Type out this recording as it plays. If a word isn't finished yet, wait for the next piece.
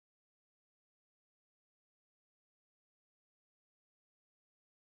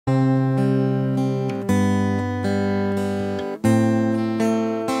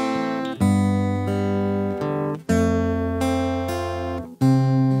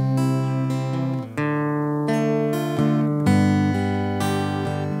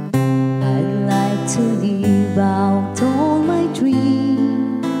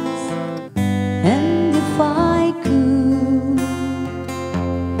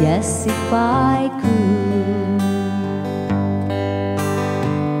Yes, if I could,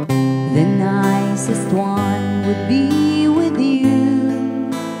 the nicest one would be with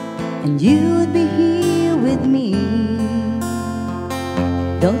you, and you'd be here with me.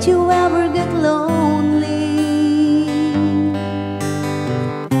 Don't you ever get lonely.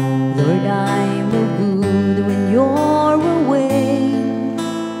 Lord, I'm no good when you're away,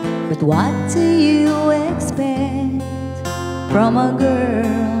 but what do you expect from a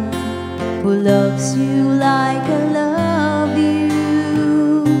girl who loves you like I love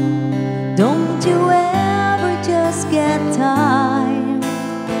you? Don't you ever just get tired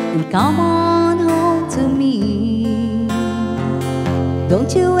and come on home to me.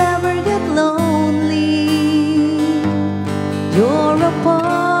 Don't you ever get lonely. You're a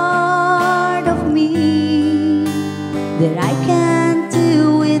part of me that I can't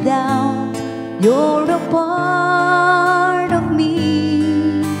do without. You're a part of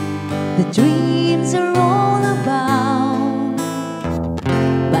me the dreams are all about,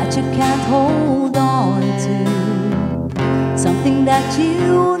 but you can't hold on to something that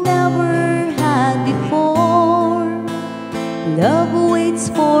you never had before. Love waits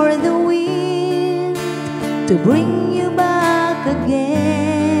for the wind to bring you back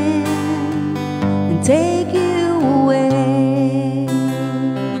again and take you away.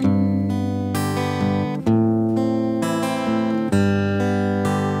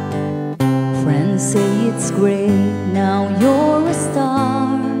 Friends say it's great, now you're a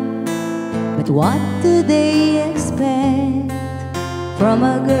star, but what do they expect from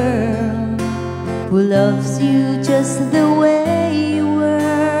a girl who loves you just the way you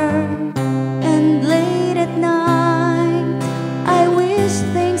were? And late at night I wish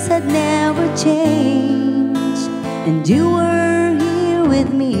things had never changed and you were here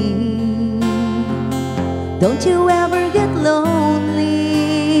with me. Don't you ever get lonely.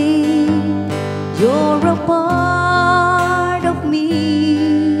 You're a part of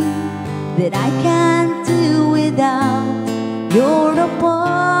me that I can't do without. You're a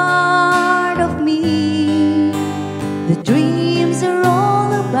part of me the dreams are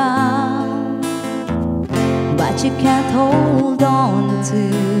all about, but you can't hold on to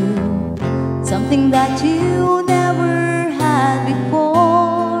something that you never had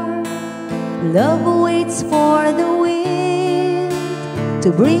before. Love waits for the wind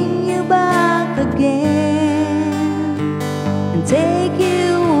to bring you back again and take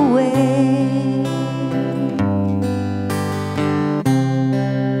you away.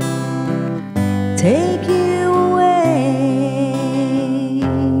 Take